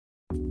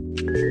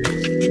Bringing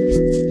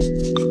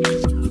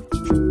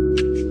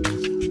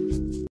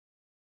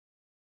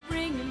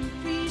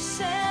peace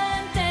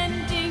and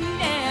ending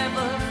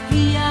ever,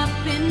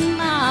 FIAP in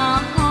my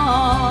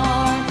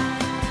heart.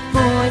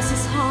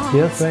 Voices hearts.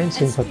 Dear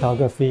friends in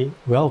photography,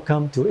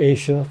 welcome to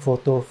Asia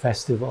Photo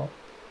Festival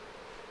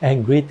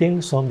and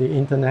greetings from the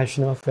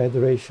International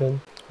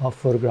Federation of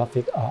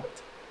Photographic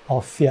Art,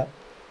 or FIAP,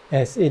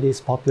 as it is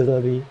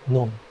popularly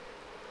known.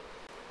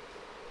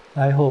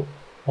 I hope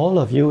all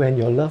of you and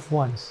your loved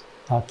ones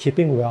are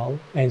keeping well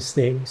and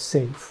staying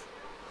safe.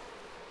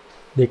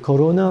 The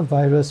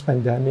coronavirus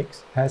pandemic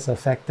has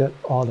affected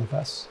all of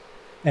us,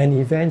 and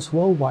events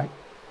worldwide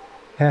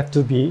have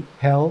to be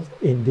held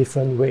in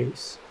different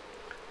ways,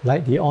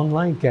 like the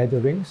online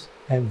gatherings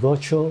and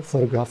virtual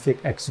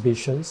photographic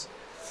exhibitions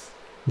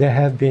that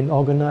have been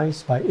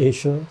organized by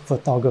Asia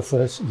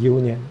Photographers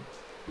Union.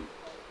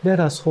 Let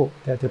us hope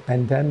that the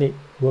pandemic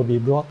will be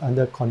brought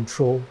under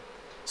control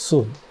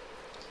soon.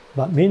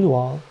 But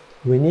meanwhile,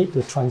 we need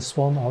to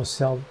transform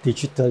ourselves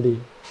digitally,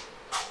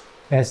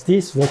 as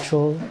this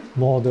virtual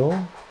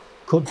model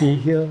could be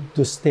here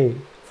to stay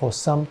for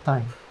some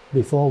time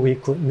before we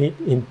could meet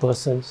in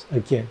person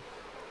again.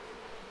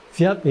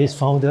 FIAP is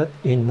founded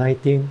in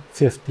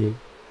 1950.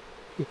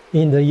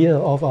 In the year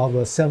of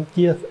our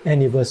 70th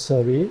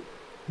anniversary,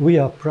 we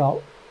are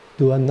proud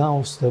to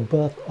announce the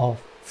birth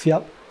of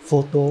FIAP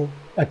Photo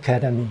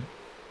Academy.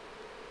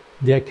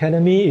 The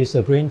Academy is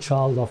a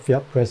brainchild of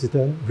FIAP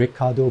President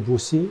Ricardo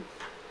Bussi,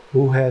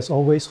 who has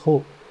always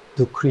hoped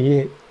to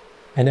create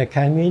an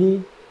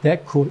academy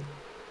that could,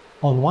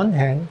 on one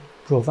hand,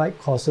 provide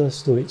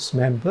courses to its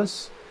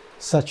members,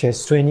 such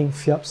as training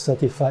FIAP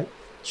certified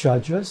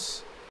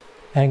judges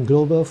and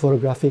global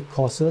photographic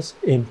courses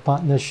in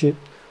partnership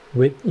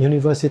with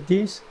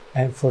universities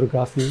and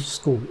photography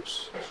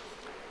schools.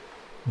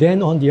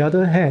 Then, on the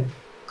other hand,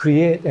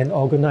 create and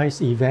organize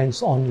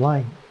events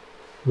online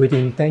with the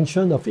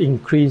intention of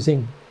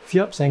increasing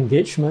FIAP's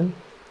engagement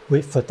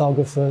with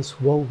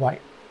photographers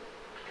worldwide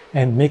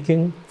and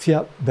making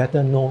FIAP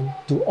better known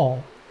to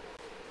all.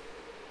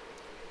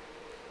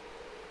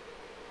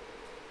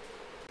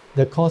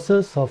 The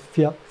courses of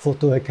FIAP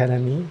Photo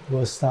Academy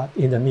will start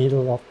in the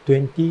middle of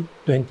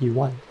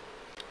 2021.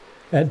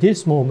 At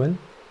this moment,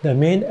 the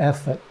main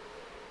effort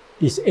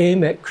is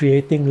aimed at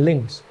creating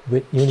links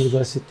with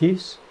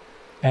universities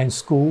and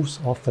schools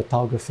of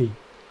photography.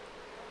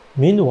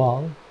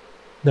 Meanwhile,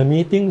 the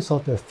meetings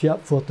of the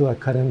FIAP Photo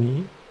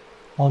Academy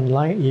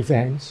online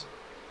events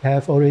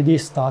have already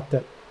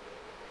started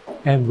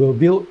and will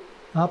build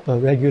up a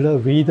regular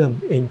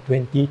rhythm in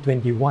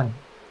 2021.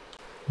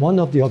 One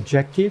of the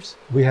objectives,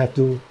 we have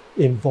to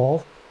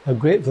involve a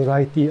great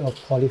variety of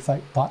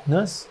qualified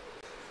partners,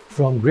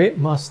 from great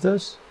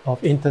masters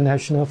of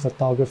international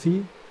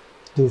photography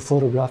to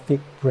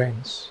photographic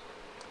brands.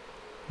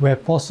 Where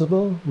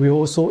possible, we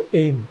also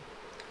aim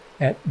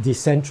at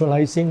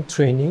decentralizing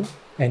training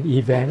and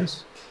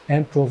events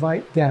and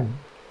provide them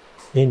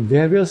in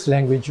various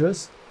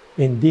languages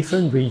in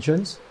different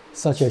regions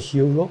such as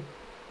Europe,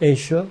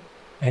 Asia,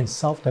 and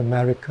South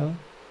America,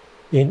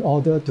 in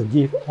order to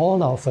give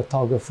all our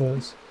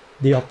photographers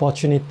the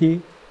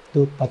opportunity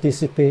to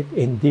participate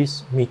in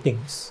these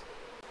meetings.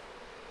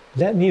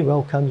 Let me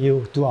welcome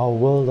you to our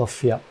world of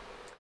FIAP.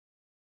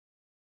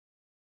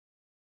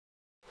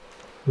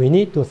 We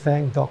need to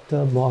thank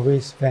Dr.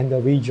 Maurice van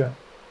der Weege,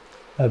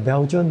 a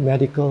Belgian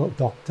medical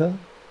doctor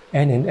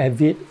and an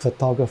avid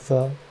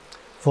photographer,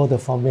 for the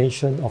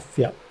formation of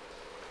FIAP.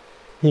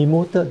 He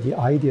mooted the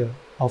idea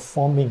of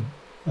forming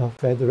a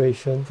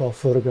federation for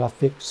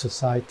photographic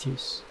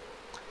societies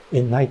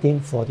in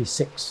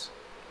 1946.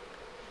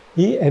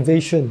 He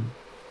envisioned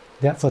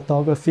that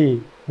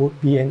photography would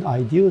be an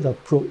ideal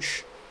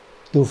approach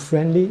to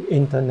friendly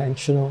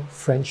international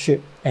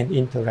friendship and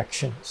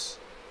interactions.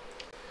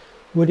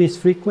 With his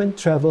frequent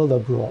travel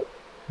abroad,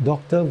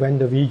 Dr. van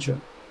der Weege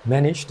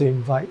managed to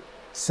invite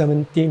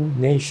 17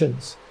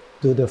 nations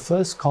to the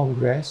first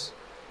Congress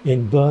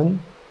in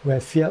Bern, where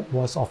FIAP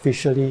was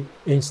officially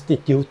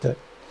instituted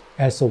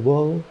as a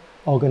world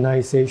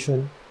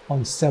organization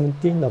on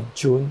 17th of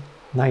June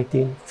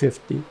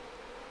 1950.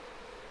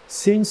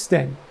 Since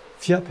then,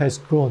 FIAP has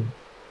grown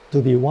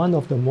to be one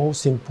of the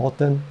most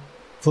important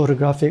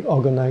photographic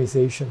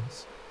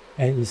organizations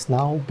and is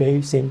now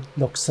based in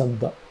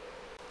Luxembourg.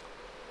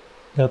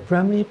 The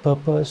primary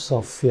purpose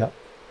of FIAP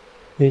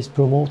is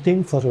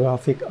promoting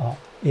photographic art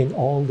in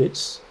all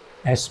its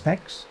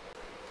aspects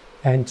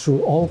and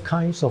through all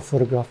kinds of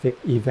photographic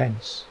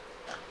events.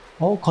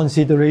 All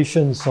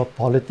considerations of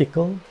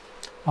political,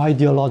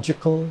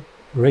 ideological,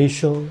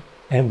 racial,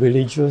 and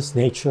religious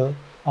nature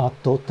are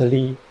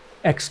totally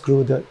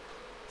excluded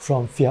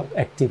from FIAP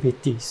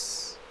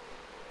activities.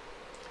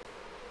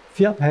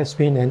 FIAP has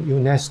been an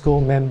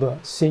UNESCO member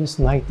since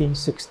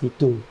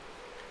 1962.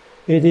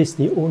 It is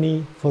the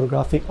only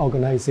photographic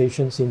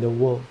organization in the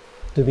world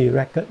to be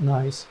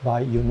recognized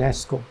by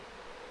UNESCO.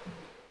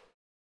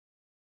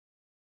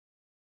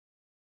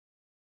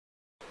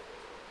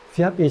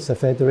 FIAP is a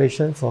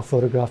federation for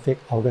photographic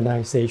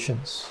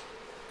organizations.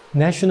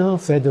 National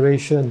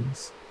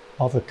federations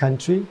of a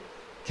country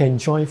can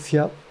join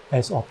FIAP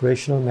as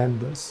operational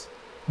members,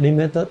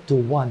 limited to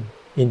one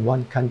in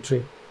one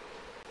country.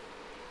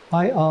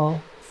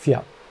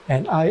 IR-FIAP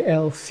and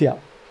IL-FIAP,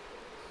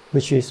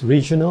 which is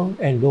regional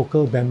and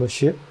local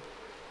membership,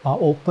 are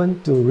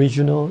open to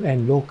regional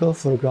and local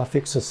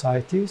photographic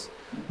societies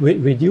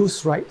with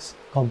reduced rights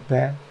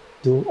compared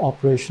to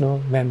operational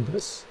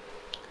members.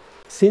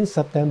 Since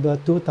September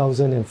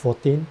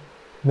 2014,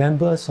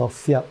 members of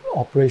FIAP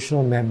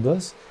operational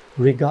members,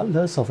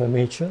 regardless of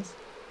amateurs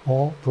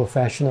or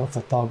professional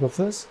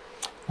photographers,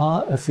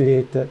 are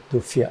affiliated to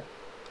FIAP.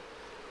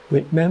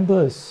 With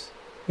members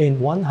in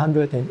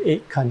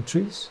 108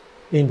 countries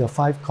in the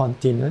 5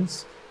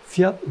 continents,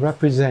 FIAP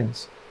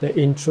represents the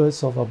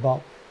interests of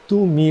about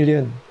 2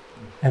 million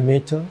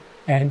amateur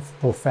and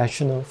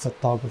professional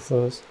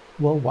photographers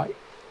worldwide.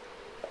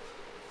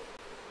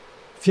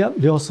 FIAP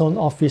liaison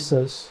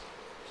officers.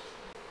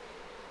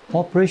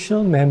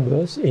 Operational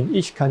members in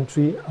each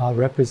country are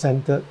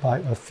represented by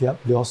a FIAP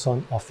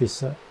liaison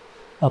officer,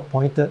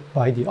 appointed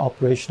by the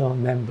operational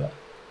member.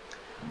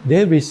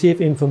 They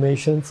receive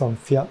information from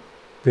FIAP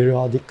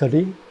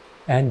periodically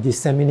and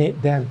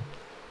disseminate them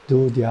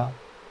to their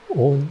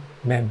own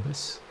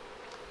members.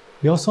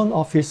 Liaison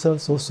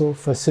officers also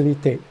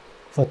facilitate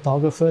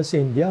photographers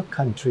in their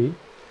country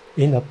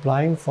in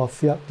applying for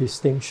FIAP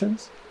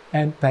distinctions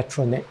and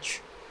patronage.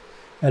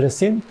 At the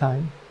same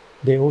time,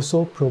 they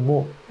also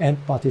promote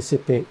and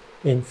participate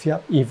in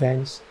FIAP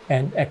events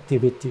and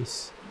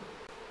activities.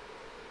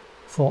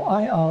 For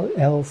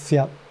IRL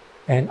FIAP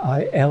and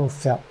IL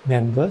FIAP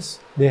members,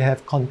 they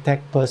have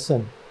contact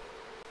person.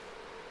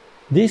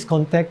 These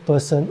contact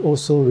person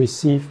also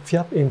receive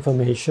FIAP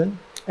information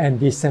and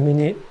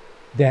disseminate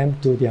them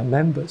to their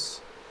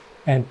members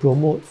and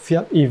promote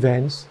FIAP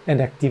events and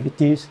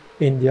activities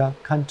in their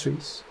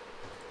countries.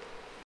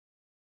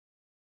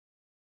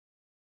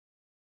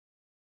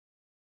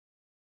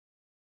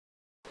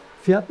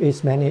 FIAP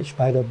is managed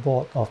by the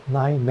board of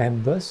 9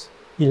 members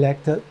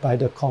elected by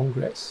the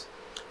Congress.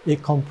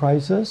 It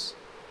comprises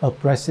a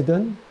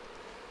president,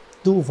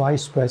 2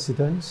 vice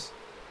presidents,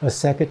 a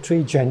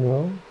secretary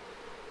general,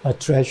 a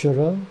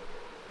treasurer,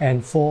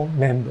 and 4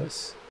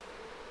 members.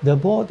 The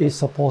board is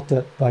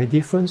supported by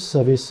different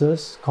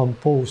services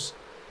composed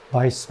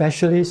by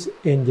specialists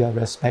in their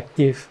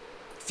respective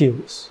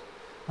fields.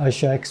 I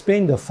shall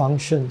explain the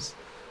functions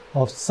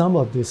of some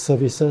of the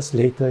services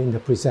later in the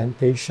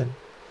presentation.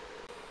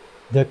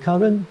 The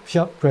current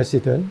FIAP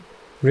president,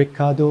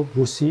 Riccardo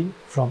Bussi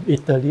from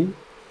Italy,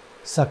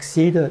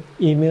 succeeded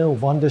Emil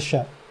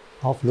Wonderschap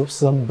of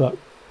Luxembourg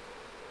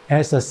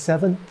as the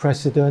 7th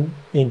president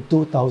in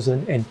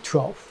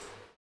 2012.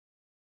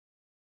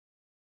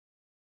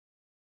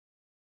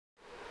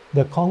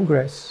 The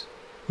Congress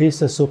is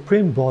the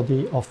supreme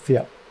body of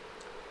FIAP.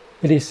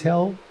 It is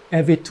held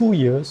every 2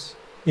 years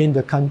in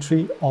the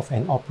country of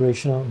an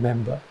operational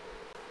member.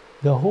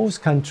 The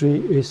host country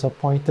is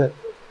appointed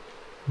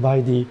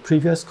by the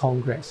previous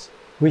Congress,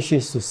 which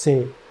is to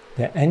say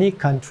that any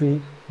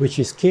country which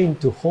is keen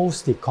to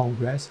host the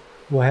Congress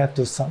will have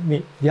to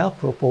submit their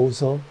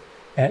proposal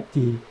at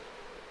the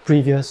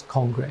previous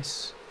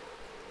Congress.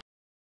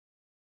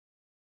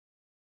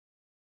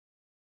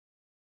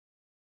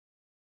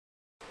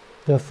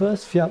 The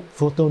first FIAP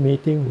photo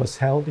meeting was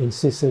held in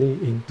Sicily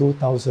in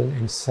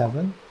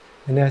 2007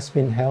 and has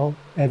been held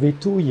every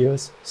 2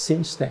 years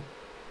since then.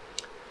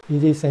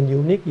 It is a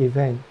unique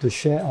event to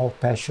share our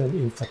passion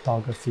in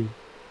photography,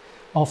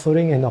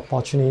 offering an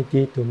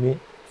opportunity to meet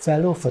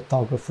fellow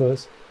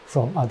photographers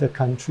from other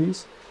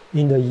countries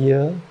in the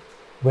year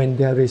when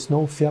there is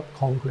no FIAP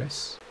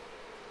Congress.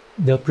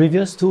 The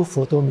previous 2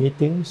 photo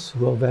meetings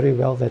were very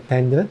well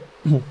attended.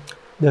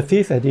 The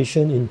 5th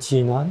edition in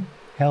Jinan,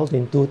 held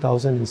in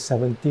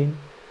 2017,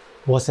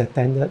 was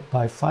attended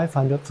by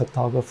 500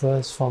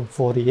 photographers from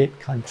 48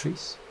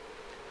 countries.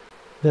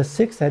 The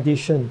 6th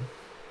edition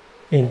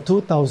in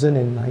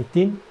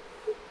 2019,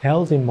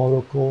 held in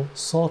Morocco,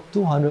 saw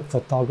 200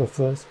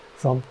 photographers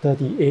from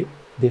 38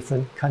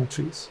 different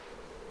countries.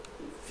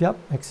 FIAP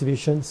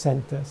exhibition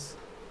centers.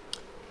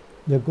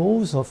 The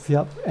goals of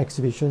FIAP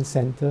exhibition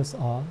centers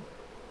are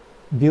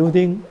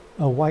building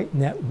a wide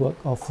network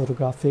of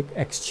photographic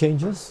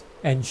exchanges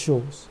and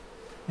shows,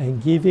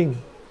 and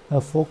giving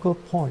a focal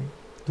point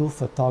to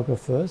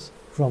photographers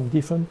from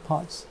different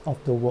parts of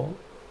the world.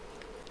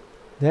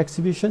 The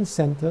exhibition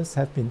centers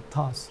have been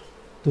tasked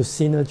to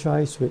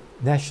synergize with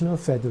national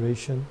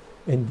federations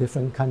in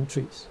different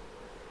countries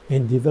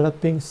in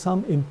developing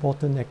some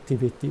important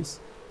activities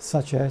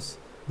such as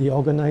the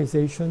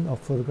organization of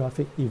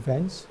photographic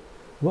events,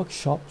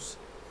 workshops,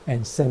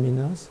 and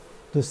seminars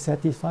to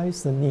satisfy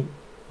the need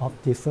of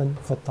different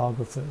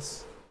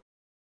photographers.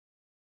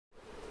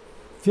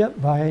 FIAP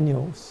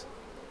biennials.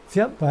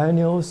 FIAP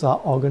biennials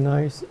are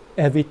organized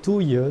every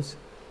 2 years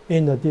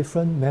in a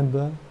different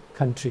member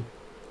country.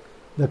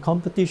 The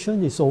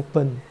competition is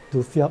open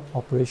to FIAP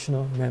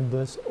operational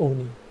members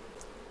only.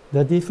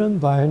 The different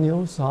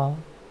biennials are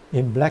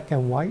in black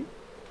and white,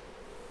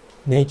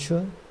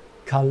 nature,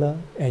 color,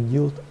 and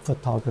youth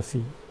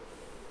photography.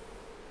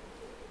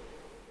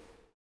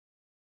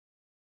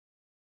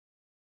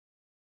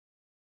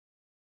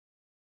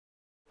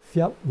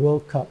 FIAP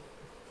World Cup.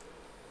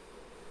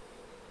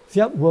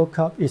 FIAP World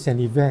Cup is an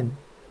event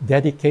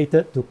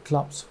dedicated to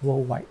clubs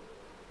worldwide.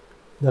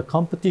 The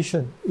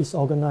competition is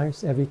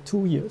organized every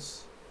 2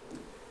 years.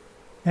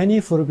 Any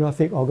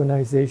photographic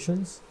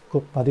organizations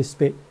could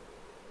participate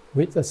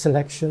with a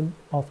selection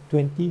of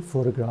 20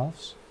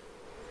 photographs.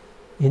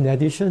 In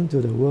addition to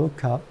the World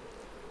Cup,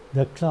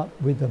 the club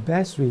with the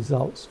best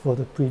results for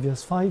the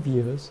previous 5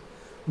 years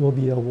will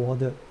be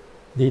awarded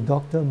the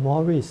Dr.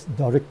 Maurice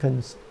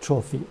Doricans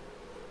Trophy.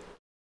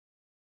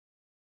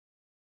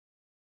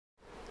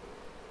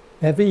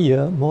 Every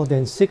year, more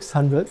than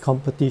 600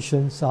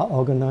 competitions are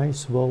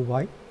organized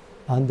worldwide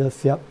under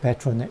FIAP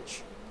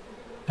patronage,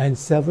 and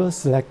several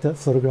selected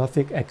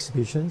photographic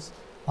exhibitions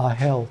are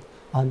held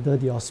under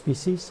the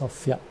auspices of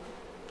FIAP.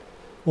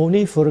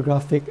 Only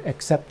photographic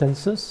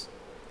acceptances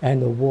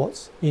and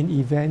awards in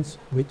events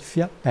with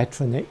FIAP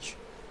patronage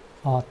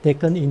are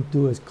taken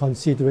into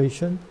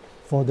consideration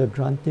for the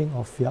granting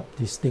of FIAP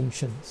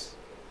distinctions.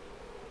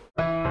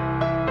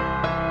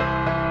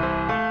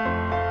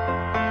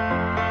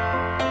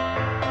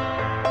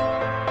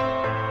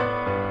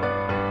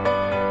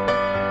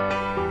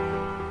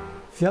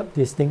 FIAP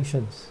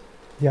distinctions.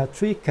 There are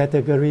 3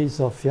 categories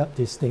of FIAP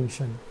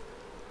distinction.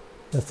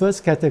 The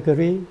first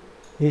category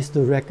is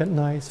to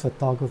recognize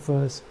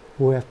photographers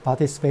who have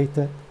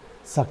participated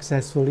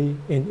successfully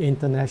in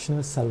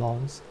international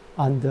salons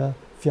under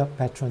FIAP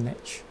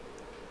patronage.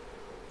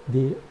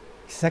 The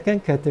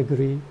second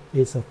category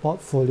is a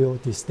portfolio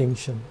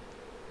distinction.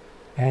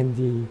 And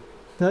the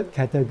third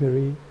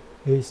category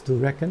is to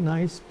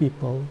recognize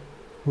people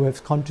who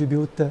have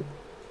contributed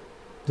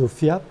to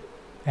FIAP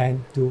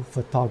and to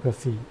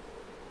photography.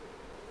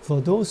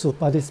 For those who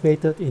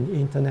participated in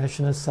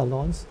international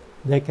salons,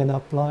 they can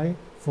apply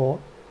for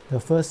the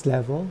first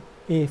level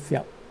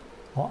FIAP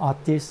or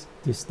Artist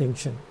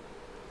Distinction.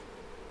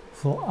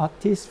 For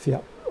Artist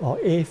FIAP or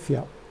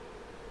FIAP,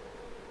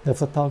 the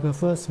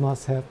photographers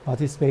must have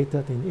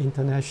participated in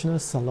international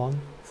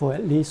salon for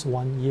at least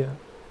 1 year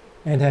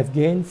and have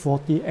gained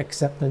 40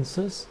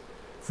 acceptances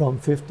from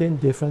 15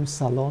 different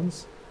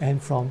salons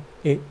and from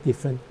 8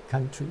 different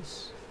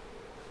countries.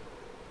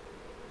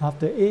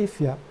 After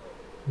FIAP,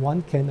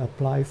 one can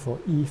apply for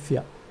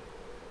FIAP.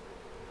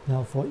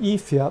 Now for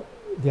FIAP,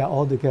 there are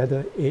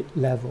altogether 8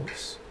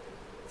 levels.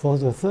 For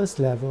the first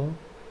level,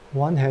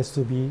 one has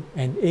to be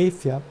an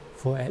FIAP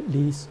for at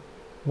least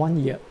 1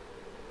 year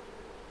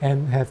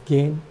and have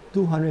gained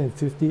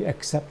 250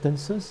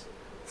 acceptances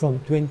from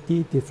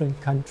 20 different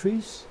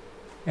countries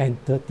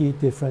and 30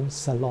 different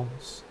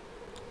salons.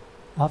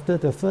 After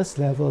the first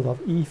level of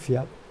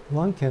FIAP,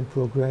 one can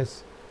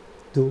progress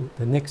to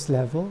the next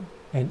level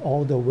and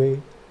all the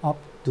way up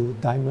to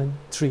Diamond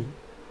 3.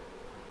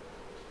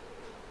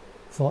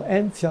 For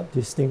MFIAP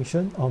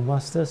distinction or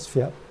Master's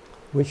FIAP,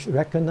 which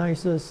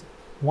recognizes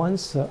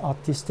one's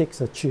artistic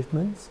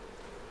achievements,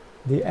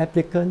 the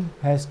applicant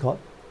has got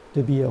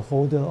to be a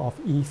holder of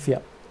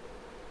FIAP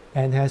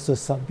and has to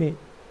submit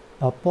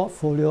a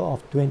portfolio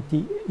of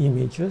 20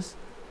 images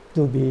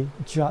to be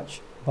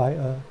judged by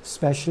a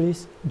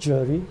specialist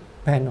jury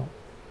panel.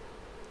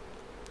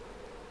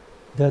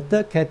 The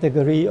third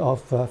category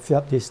of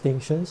FIAP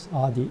distinctions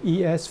are the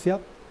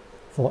ES-FIAP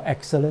for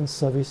excellent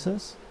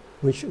services,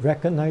 which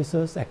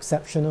recognizes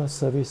exceptional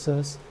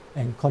services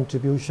and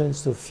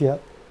contributions to FIAP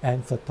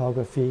and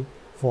photography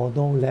for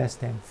no less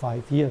than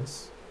 5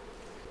 years.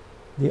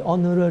 The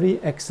Honorary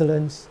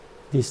Excellence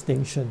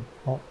Distinction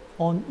or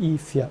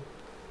HON-E-FIAP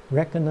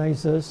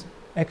recognizes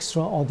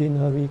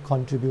extraordinary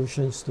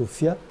contributions to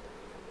FIAP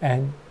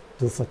and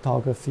to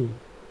photography.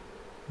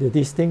 The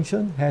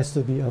distinction has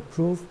to be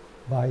approved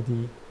by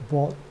the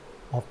Board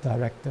of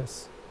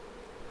Directors.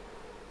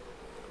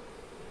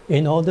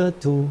 In order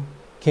to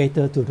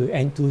cater to the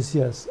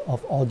enthusiasts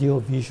of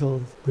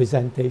audio-visual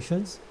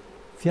presentations,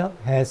 FIAP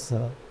has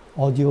an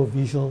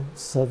audio-visual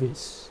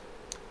service.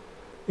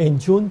 In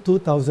June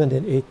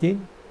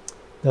 2018,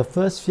 the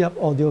first FIAP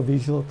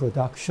audio-visual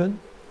production,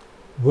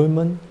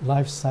 Women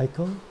Life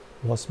Cycle,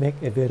 was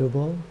made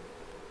available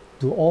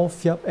to all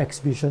FIAP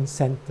exhibition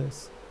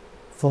centers,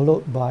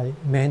 followed by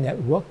Men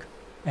at Work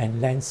and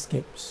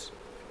Landscapes.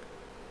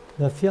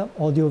 The FIAP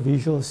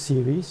audiovisual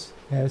series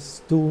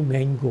has 2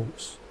 main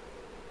goals.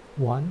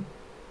 1.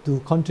 To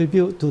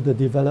contribute to the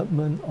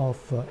development of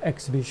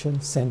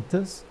exhibition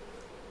centers.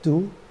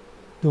 2.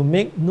 To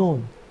make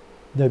known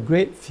the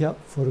great FIAP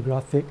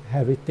photographic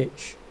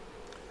heritage.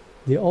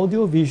 The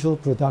audiovisual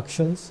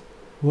productions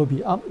will be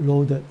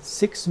uploaded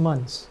 6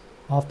 months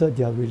after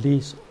their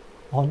release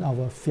on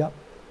our FIAP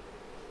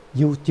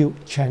YouTube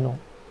channel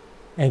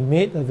and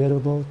made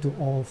available to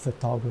all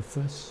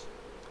photographers.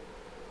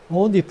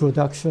 All the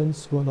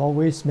productions will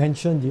always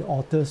mention the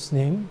author's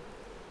name,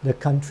 the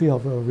country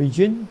of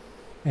origin,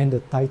 and the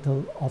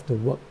title of the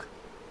work.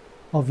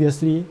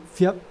 Obviously,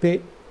 FIAP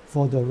paid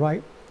for the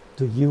right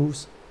to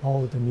use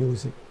all the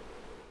music.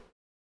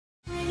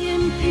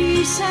 In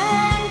peace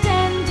and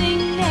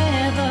ending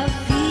never,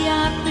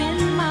 FIAP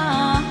in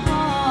my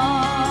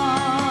heart.